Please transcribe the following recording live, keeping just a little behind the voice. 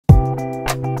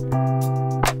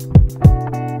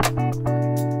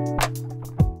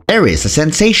There is a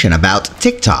sensation about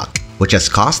TikTok, which has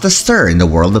caused a stir in the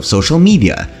world of social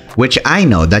media, which I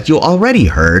know that you already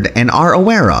heard and are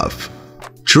aware of.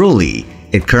 Truly,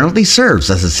 it currently serves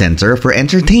as a center for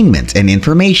entertainment and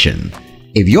information.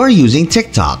 If you're using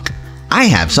TikTok, I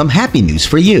have some happy news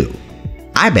for you.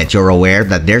 I bet you're aware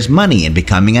that there's money in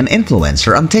becoming an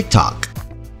influencer on TikTok.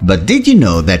 But did you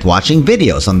know that watching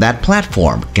videos on that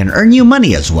platform can earn you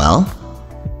money as well?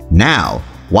 Now,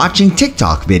 watching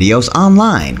TikTok videos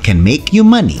online can make you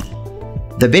money.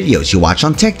 The videos you watch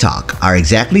on TikTok are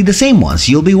exactly the same ones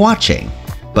you'll be watching,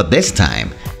 but this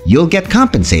time, you'll get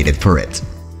compensated for it.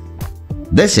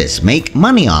 This is Make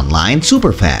Money Online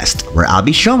Super Fast, where I'll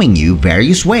be showing you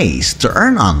various ways to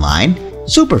earn online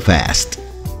super fast.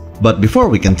 But before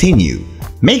we continue,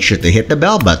 make sure to hit the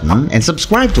bell button and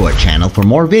subscribe to our channel for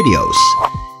more videos.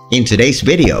 In today's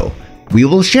video, we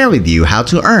will share with you how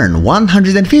to earn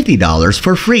 $150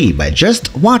 for free by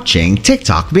just watching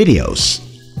TikTok videos.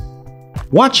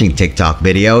 Watching TikTok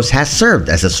videos has served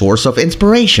as a source of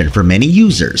inspiration for many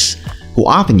users, who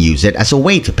often use it as a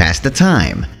way to pass the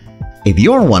time. If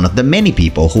you're one of the many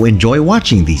people who enjoy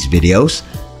watching these videos,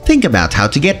 think about how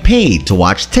to get paid to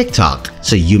watch TikTok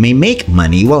so you may make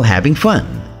money while having fun.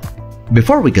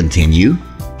 Before we continue,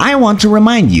 I want to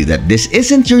remind you that this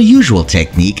isn't your usual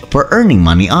technique for earning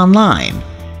money online.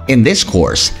 In this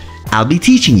course, I'll be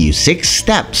teaching you 6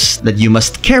 steps that you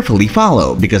must carefully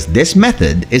follow because this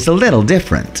method is a little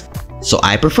different. So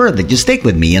I prefer that you stick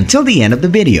with me until the end of the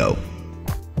video.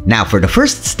 Now for the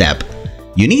first step,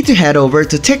 you need to head over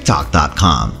to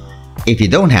TikTok.com. If you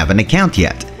don't have an account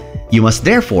yet, you must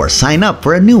therefore sign up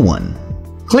for a new one.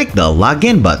 Click the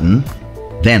Login button,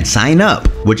 then Sign Up,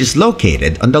 which is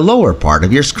located on the lower part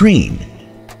of your screen.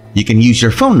 You can use your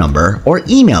phone number or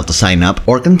email to sign up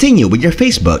or continue with your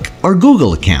Facebook or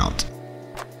Google account.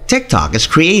 TikTok is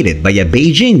created by a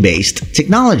Beijing-based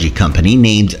technology company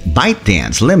named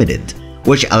ByteDance Limited,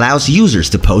 which allows users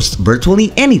to post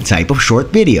virtually any type of short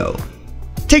video.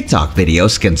 TikTok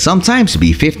videos can sometimes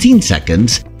be 15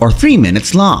 seconds or 3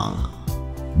 minutes long.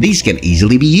 These can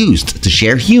easily be used to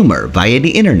share humor via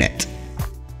the internet.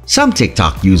 Some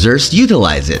TikTok users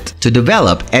utilize it to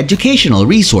develop educational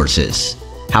resources.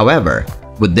 However,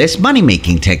 with this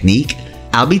money-making technique,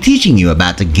 I'll be teaching you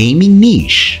about the gaming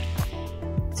niche.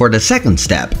 For the second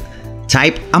step,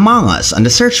 type Among Us on the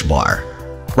search bar.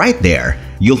 Right there,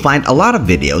 you'll find a lot of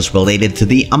videos related to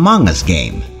the Among Us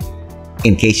game.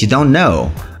 In case you don't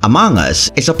know, Among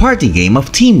Us is a party game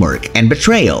of teamwork and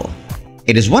betrayal.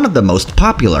 It is one of the most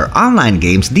popular online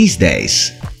games these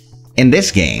days. In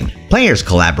this game, players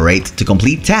collaborate to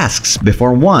complete tasks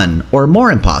before one or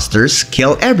more imposters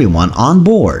kill everyone on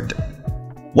board.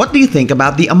 What do you think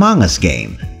about the Among Us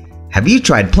game? Have you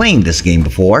tried playing this game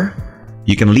before?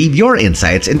 You can leave your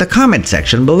insights in the comment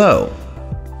section below.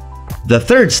 The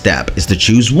third step is to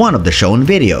choose one of the shown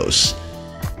videos.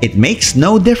 It makes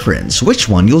no difference which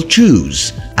one you'll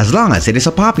choose, as long as it is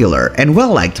a popular and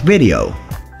well-liked video.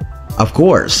 Of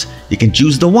course, you can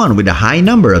choose the one with a high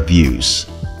number of views.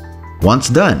 Once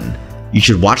done, you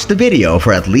should watch the video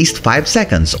for at least 5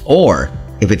 seconds, or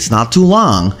if it's not too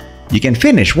long, you can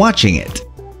finish watching it.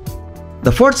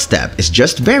 The fourth step is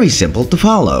just very simple to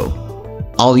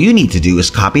follow. All you need to do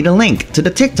is copy the link to the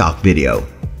TikTok video.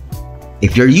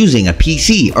 If you're using a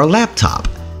PC or laptop,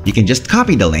 you can just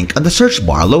copy the link on the search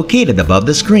bar located above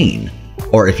the screen.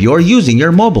 Or if you're using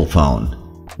your mobile phone,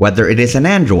 whether it is an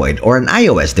Android or an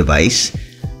iOS device,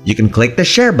 you can click the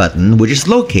share button, which is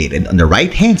located on the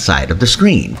right-hand side of the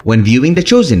screen when viewing the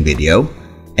chosen video,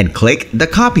 and click the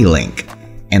copy link.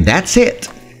 And that's it!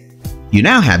 You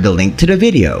now have the link to the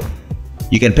video.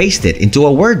 You can paste it into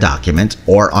a Word document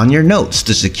or on your notes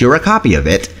to secure a copy of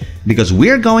it, because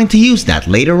we're going to use that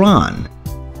later on.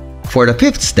 For the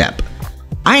fifth step,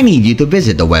 I need you to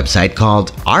visit the website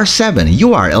called R7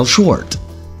 URL Short.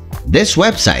 This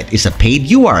website is a paid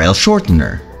URL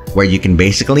shortener, where you can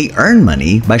basically earn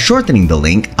money by shortening the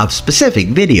link of specific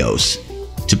videos.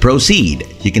 To proceed,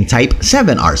 you can type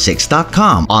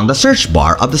 7r6.com on the search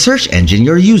bar of the search engine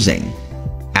you're using.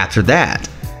 After that,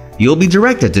 you'll be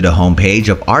directed to the homepage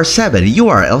of R7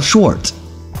 URL Short.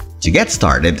 To get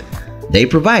started, they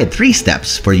provide 3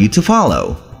 steps for you to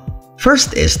follow.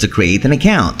 First is to create an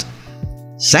account.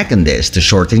 Second is to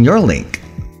shorten your link.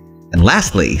 And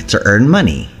lastly, to earn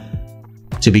money.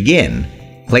 To begin,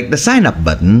 click the sign up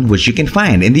button, which you can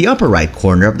find in the upper right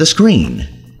corner of the screen.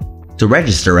 To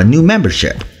register a new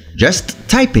membership, just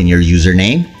type in your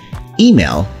username,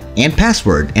 email, and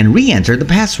password and re-enter the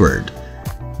password.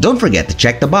 Don't forget to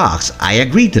check the box I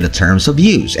agree to the terms of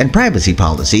use and privacy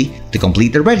policy to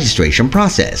complete the registration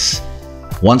process.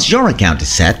 Once your account is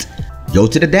set, go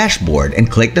to the dashboard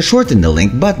and click the shorten the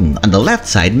link button on the left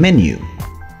side menu.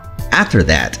 After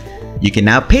that, you can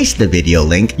now paste the video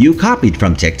link you copied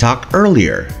from TikTok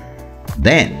earlier.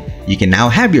 Then, you can now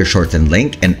have your shortened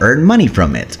link and earn money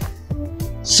from it.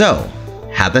 So,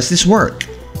 how does this work?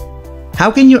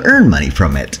 How can you earn money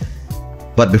from it?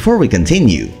 But before we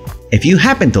continue, if you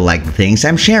happen to like the things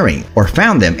I'm sharing or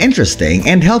found them interesting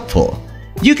and helpful,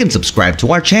 you can subscribe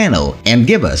to our channel and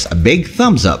give us a big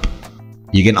thumbs up.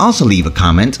 You can also leave a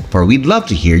comment, for we'd love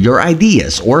to hear your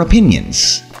ideas or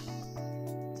opinions.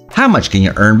 How much can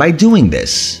you earn by doing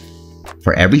this?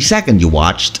 For every second you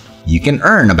watched, you can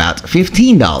earn about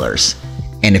 $15.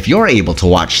 And if you're able to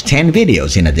watch 10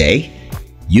 videos in a day,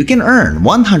 you can earn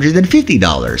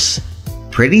 $150.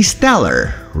 Pretty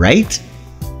stellar, right?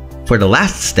 For the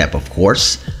last step, of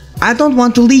course, I don't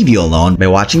want to leave you alone by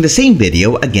watching the same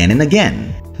video again and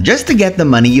again, just to get the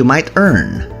money you might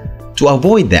earn. To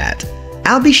avoid that,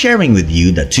 I'll be sharing with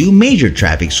you the 2 major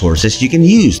traffic sources you can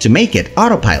use to make it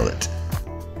autopilot.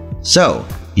 So,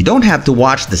 you don't have to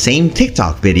watch the same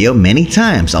TikTok video many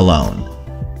times alone.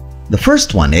 The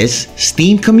first one is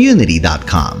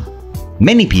SteamCommunity.com.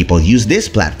 Many people use this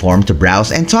platform to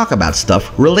browse and talk about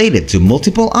stuff related to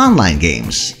multiple online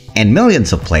games. And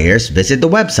millions of players visit the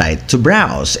website to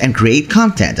browse and create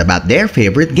content about their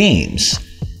favorite games.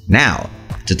 Now,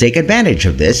 to take advantage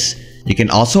of this, you can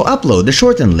also upload the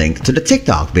shortened link to the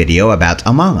TikTok video about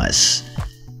Among Us.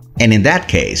 And in that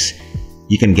case,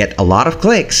 you can get a lot of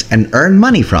clicks and earn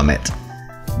money from it.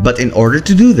 But in order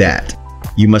to do that,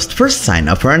 you must first sign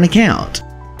up for an account.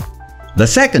 The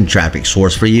second traffic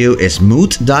source for you is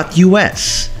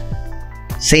Moot.us.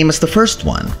 Same as the first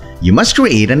one, you must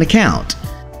create an account.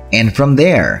 And from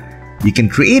there, you can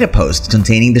create a post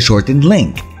containing the shortened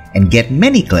link and get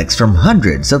many clicks from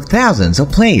hundreds of thousands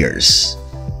of players.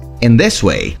 In this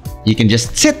way, you can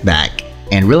just sit back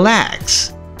and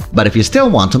relax. But if you still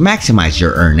want to maximize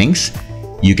your earnings,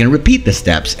 you can repeat the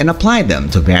steps and apply them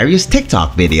to various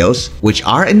TikTok videos which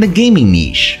are in the gaming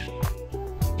niche.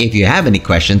 If you have any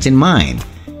questions in mind,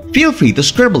 feel free to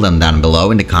scribble them down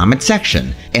below in the comment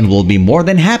section and we'll be more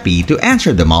than happy to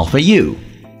answer them all for you.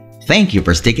 Thank you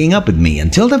for sticking up with me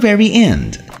until the very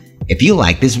end. If you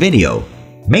like this video,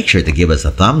 make sure to give us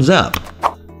a thumbs up.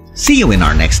 See you in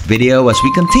our next video as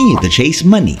we continue to chase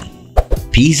money.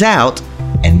 Peace out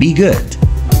and be good.